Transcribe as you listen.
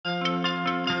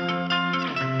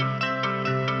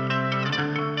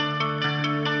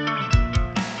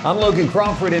I'm Logan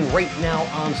Crawford, and right now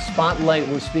on Spotlight,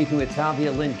 we're speaking with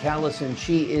Tavia Lynn Kallison.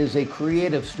 She is a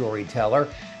creative storyteller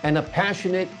and a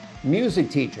passionate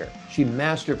music teacher. She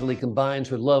masterfully combines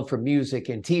her love for music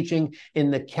and teaching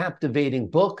in the captivating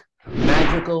book,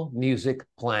 Magical Music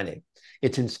Planet.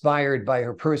 It's inspired by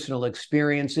her personal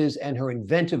experiences and her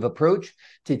inventive approach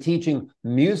to teaching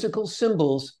musical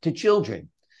symbols to children.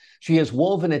 She has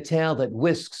woven a tale that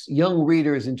whisks young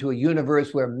readers into a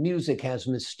universe where music has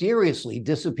mysteriously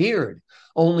disappeared,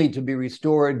 only to be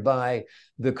restored by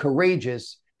the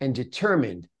courageous and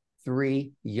determined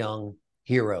three young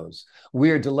heroes.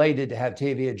 We're delighted to have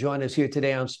Tavia join us here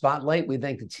today on Spotlight. We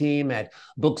thank the team at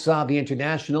Booksabi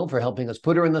International for helping us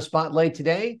put her in the spotlight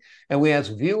today. And we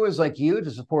ask viewers like you to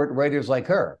support writers like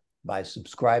her by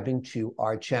subscribing to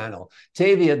our channel.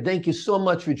 Tavia, thank you so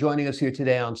much for joining us here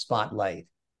today on Spotlight.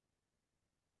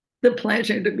 The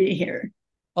pleasure to be here.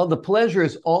 Oh, the pleasure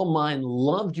is all mine.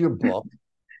 Loved your book.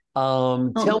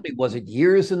 Tell Oh, me, was it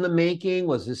years in the making?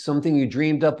 Was this something you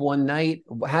dreamed up one night?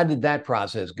 How did that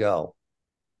process go?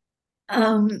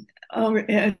 um,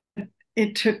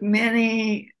 it took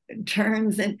many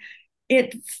turns, and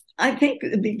I think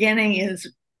the beginning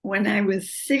is when I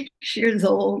was 6 years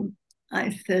old. I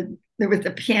said there was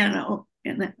a piano,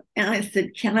 and I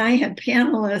said, "Can I have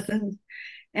piano lessons?"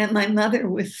 And my mother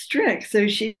was strict, so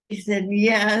she said,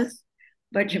 "Yes,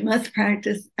 but you must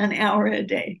practice an hour a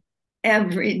day,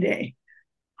 every day."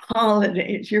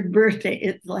 Holidays, your birthday,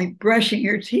 it's like brushing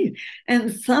your teeth.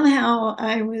 And somehow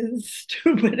I was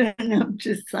stupid enough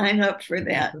to sign up for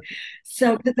that.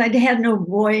 So, because I had no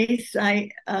voice,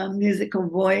 musical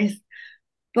voice,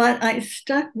 but I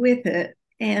stuck with it.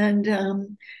 And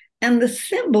the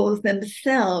symbols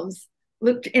themselves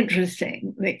looked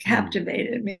interesting. They Hmm.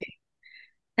 captivated me.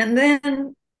 And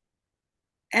then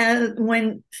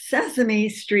when Sesame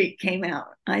Street came out,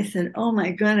 I said, "Oh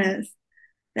my goodness,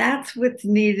 that's what's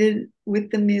needed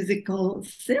with the musical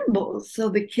symbols so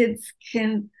the kids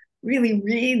can really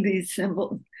read these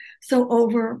symbols." So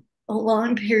over a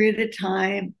long period of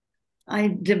time,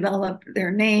 I developed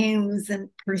their names and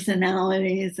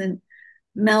personalities and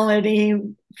melody.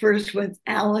 First was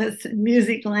Alice in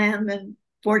Musicland, and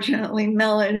fortunately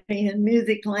Melody in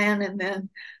Musicland, and then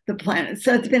the planet.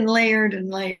 So it's been layered and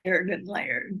layered and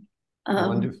layered. Um,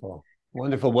 Wonderful.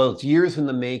 Wonderful. Well, it's years in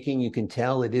the making. You can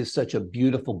tell it is such a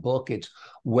beautiful book. It's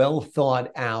well thought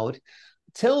out.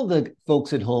 Tell the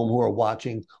folks at home who are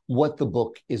watching what the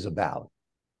book is about.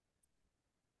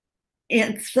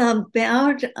 it's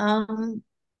about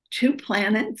two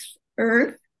planets,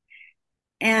 Earth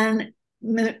and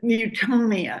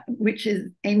Newtonia, which is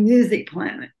a music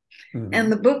planet. And Mhm.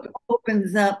 the book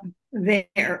opens up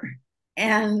there,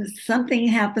 and something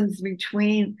happens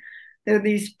between. There are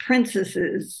these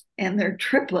princesses, and they're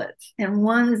triplets, and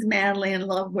one's madly in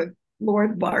love with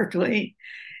Lord Berkeley,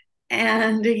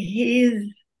 and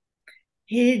he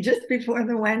just before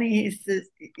the wedding he says,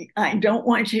 "I don't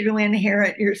want you to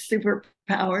inherit your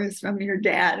superpowers from your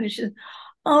dad." And she says,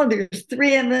 "Oh, there's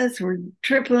three of us, we're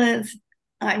triplets,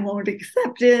 I won't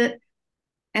accept it."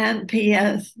 And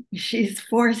P.S., she's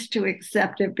forced to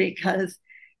accept it because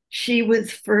she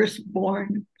was first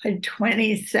born by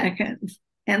 20 seconds,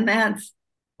 and that's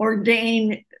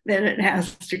ordained that it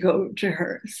has to go to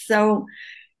her. So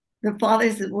the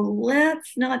father said, "Well,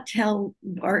 let's not tell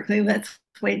Barclay, let's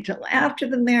wait till after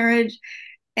the marriage,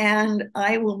 and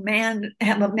I will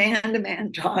have a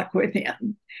man-to-man talk with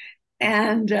him."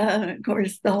 And of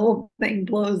course, the whole thing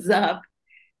blows up.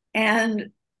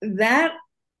 And that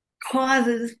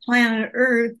causes planet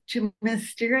Earth to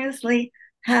mysteriously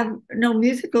have no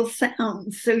musical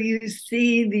sounds. So you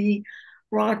see the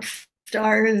rock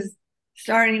stars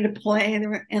starting to play,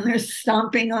 and they're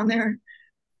stomping on their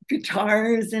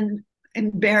guitars and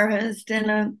embarrassed.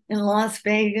 And in Las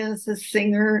Vegas, a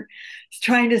singer is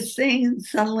trying to sing, and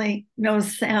suddenly no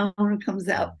sound comes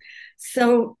out.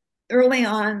 So early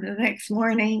on the next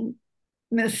morning,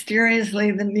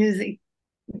 mysteriously,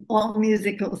 all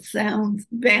musical sounds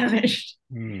vanished.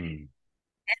 Hmm.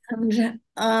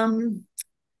 And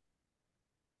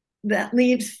that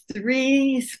leaves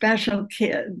three special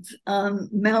kids,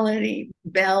 Melody,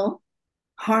 Belle,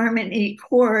 Harmony,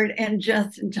 Chord, and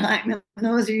Just in Time. And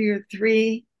those are your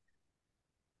three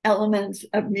elements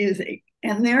of music.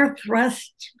 And they're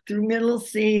thrust through middle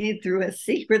C through a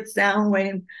secret sound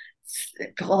wave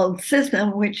called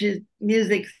system, which is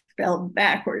music spelled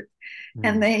backwards.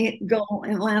 And Hmm. they go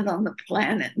and land on the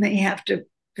planet, and they have to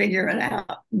figure it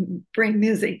out and bring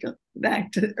music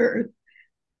back to Earth.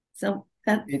 So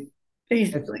that's It, it's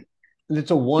basically.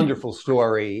 It's a wonderful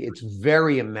story. It's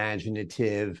very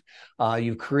imaginative.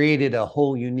 You've created a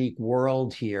whole unique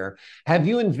world here. Have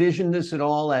you envisioned this at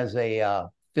all as a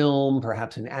film,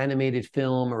 perhaps an animated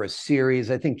film or a series?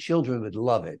 I think children would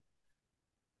love it.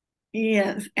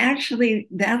 Yes, actually,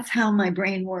 that's how my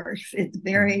brain works. It's Mhm.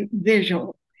 very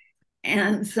visual.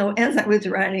 And so as I was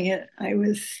writing it, I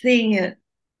was seeing it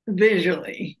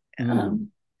visually. Mm,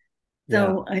 yeah.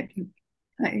 So I,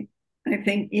 I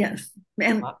think yes,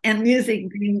 Uh, and music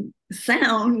being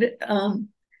sound,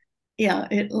 yeah,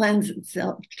 it lends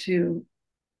itself to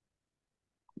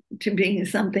being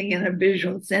something in a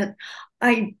visual sense.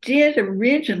 I did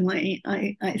originally.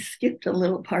 I skipped a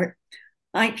little part.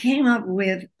 I came up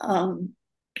with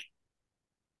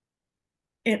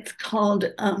it's called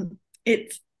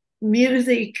it's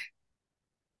music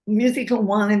musical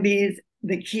wannabes,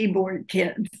 the keyboard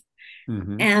kids.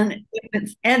 mhm. And it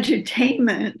was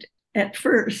edutainment at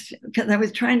first because I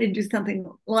was trying to do something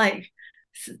like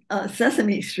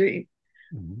Sesame Street.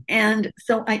 Mhm. And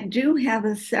so I do have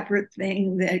a separate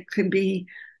thing that could be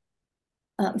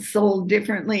sold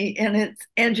differently. And it's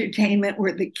edutainment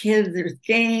where the kids, there's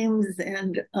games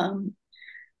and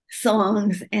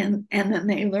songs, and then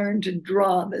they learn to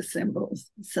draw the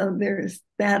symbols. So there's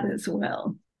that as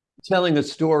well. Telling a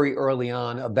story early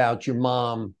on about your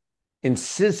mom Yeah.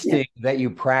 insisting that you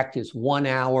practice 1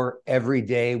 hour every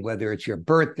day, whether it's your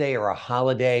birthday or a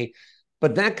holiday.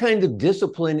 But that kind of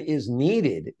discipline is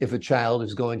needed if a child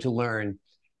is going to learn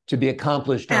to be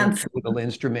accomplished on a musical Absolutely.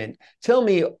 instrument. Tell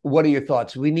me, what are your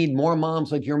thoughts? We need more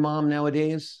moms like your mom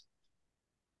nowadays?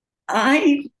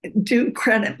 I do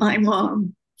credit my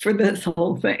mom for this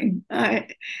whole thing.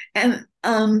 And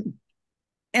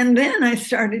and then I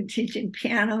started teaching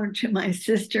piano to my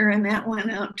sister, and that went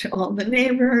out to all the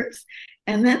neighbors.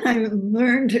 And then I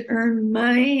learned to earn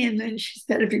money. And then she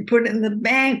said, if you put it in the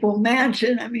bank, we'll match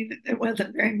it. I mean, it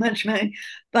wasn't very much money,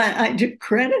 but I do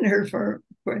credit her for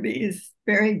these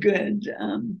very good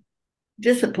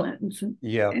disciplines.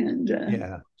 Yeah. And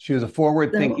Yeah. She was a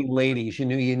forward so thinking lady. She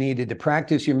knew you needed to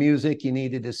practice your music, you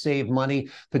needed to save money.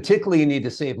 Particularly, you need to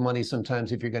save money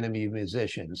sometimes if you're going to be a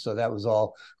musician. So that was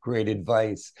all great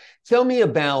advice. Tell me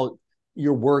about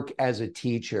your work as a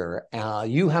teacher.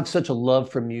 You have such a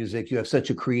love for music, you have such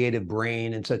a creative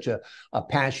brain and such a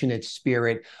passionate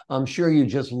spirit. I'm sure you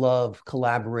just love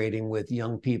collaborating with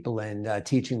young people and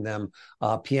teaching them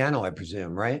piano, I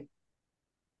presume, right?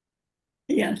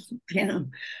 yes, piano.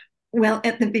 Well,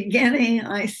 at the beginning,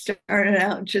 I started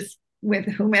out just with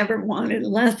whomever wanted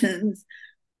lessons,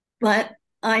 but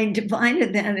I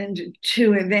divided that into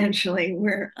two eventually,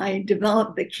 where I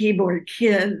developed the keyboard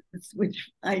kids, which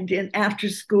I did after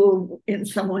school in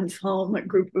someone's home, a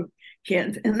group of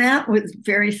kids. And that was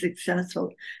very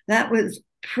successful. That was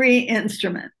pre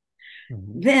instrument.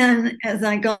 Mhm. Then, as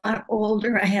I got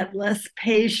older, I had less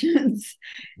patience.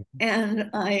 And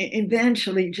I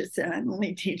eventually just said, I'm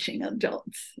only teaching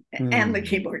adults and the Mm.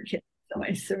 keyboard kids. So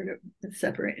I sort of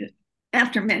separated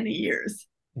after many years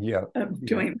Yeah. of Yeah.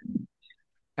 doing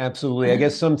Absolutely. I that.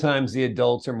 guess sometimes the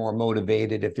adults are more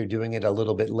motivated if they're doing it a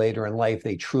little bit later in life.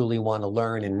 They truly want to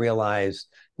learn and realize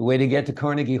the way to get to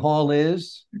Carnegie Hall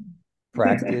is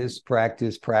practice,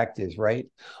 practice, practice, right?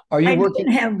 Are you I working?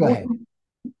 did have Go ahead. one.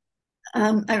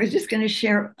 I was just going to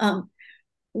share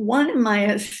one of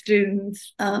my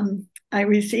students. I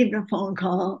received a phone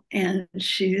call, and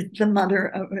she's the mother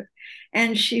of it.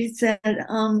 And she said,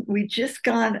 we just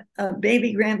got a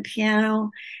baby grand piano,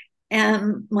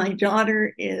 and my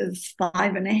daughter is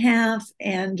 5.5,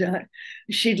 and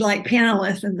she'd like piano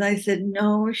lessons. I said,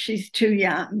 no, she's too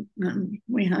young. And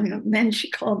we hung up. And then she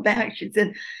called back. She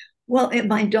said, well, if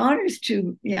my daughter's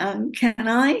too young, can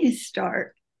I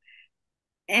start?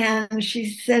 And she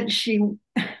said she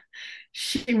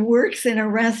works in a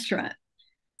restaurant.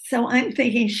 So I'm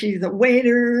thinking she's a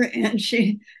waiter, and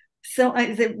so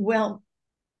I said, well,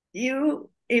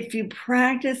 if you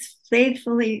practice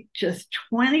faithfully just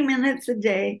 20 minutes a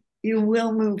day, you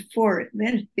will move forward.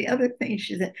 Then the other thing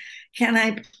she said, can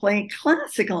I play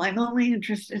classical? I'm only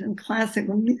interested in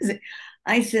classical music.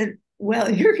 I said, well,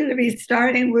 you're going to be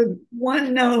starting with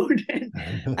one note. And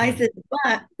I said,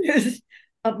 but there's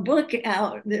a book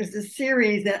out. There's a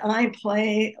series that I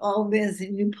play all this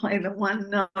and you play the one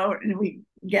note, and we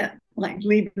get like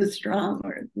Liebestrom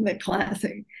or the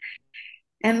classic.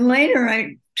 And later,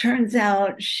 I turns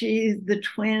out she's the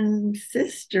twin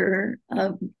sister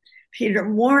of Peter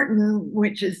Morton,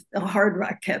 which is the Hard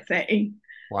Rock Cafe.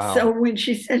 So Wow. when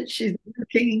she said she's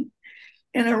working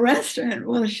in a restaurant,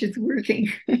 well, she's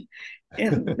working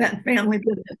in that family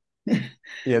business.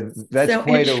 Yeah, that's So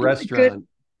quite a it's good. restaurant.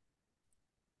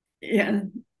 Yeah,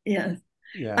 yes.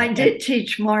 Yeah. I did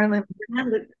teach Marlon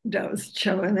Brando's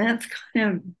children. That's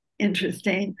kind of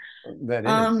interesting. That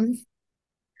is.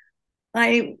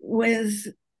 I was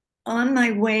on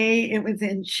my way, it was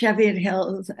in Cheviot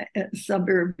Hills, a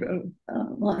suburb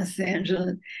of Los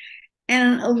Angeles.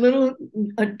 And a little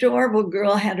adorable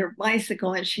girl had her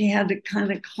bicycle and she had to kind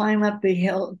of climb up the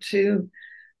hill to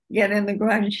get in the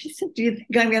garage. And she said, "Do you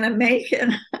think I'm going to make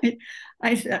it?"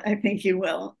 I said, "I think you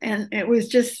will." And it was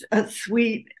just a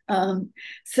sweet.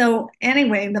 So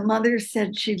anyway, the mother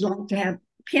said she'd like to have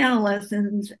piano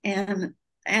lessons, and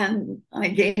I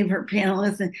gave her piano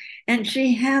lessons, and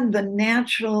she had the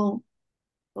natural,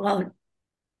 well,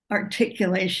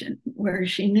 articulation where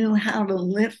she knew how to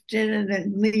lift it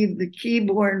and leave the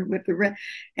keyboard with the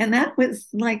and that was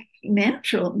like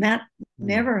natural. That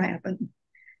never happened.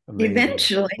 Amazing.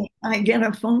 Eventually I get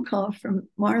a phone call from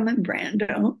Marlon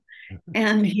Brando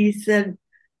and he said,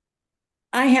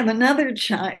 "I have another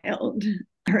child,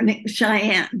 her name's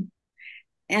Cheyenne,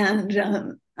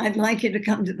 and I'd like you to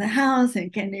come to the house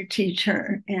and can you teach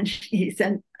her?" And he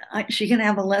said, "She can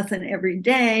have a lesson every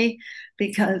day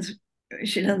because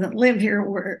she doesn't live here.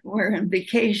 We're on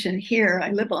vacation here.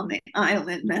 I live on the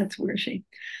island. That's where she."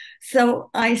 So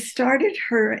I started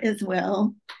her as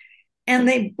well. And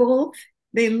they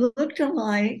looked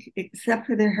alike, except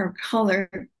for their hair color.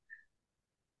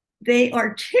 They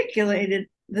articulated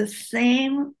the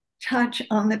same touch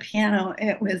on the piano.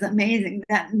 It was amazing.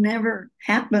 That never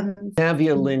happened.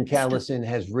 Tavia Lynn Kallison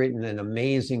has written an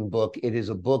amazing book. It is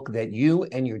a book that you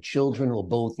and your children will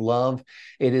both love.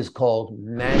 It is called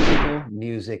Magical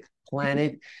Music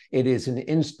Planet. It is an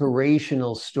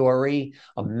inspirational story,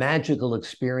 a magical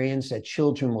experience that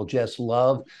children will just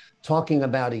love, talking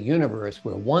about a universe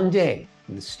where one day,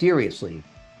 mysteriously,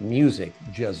 music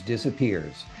just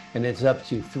disappears. And it's up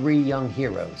to 3 young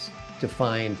heroes to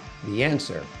find the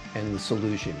answer and the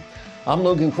solution. I'm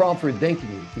Logan Crawford, thanking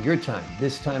you for your time.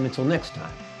 This time until next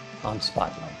time on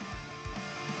Spotlight.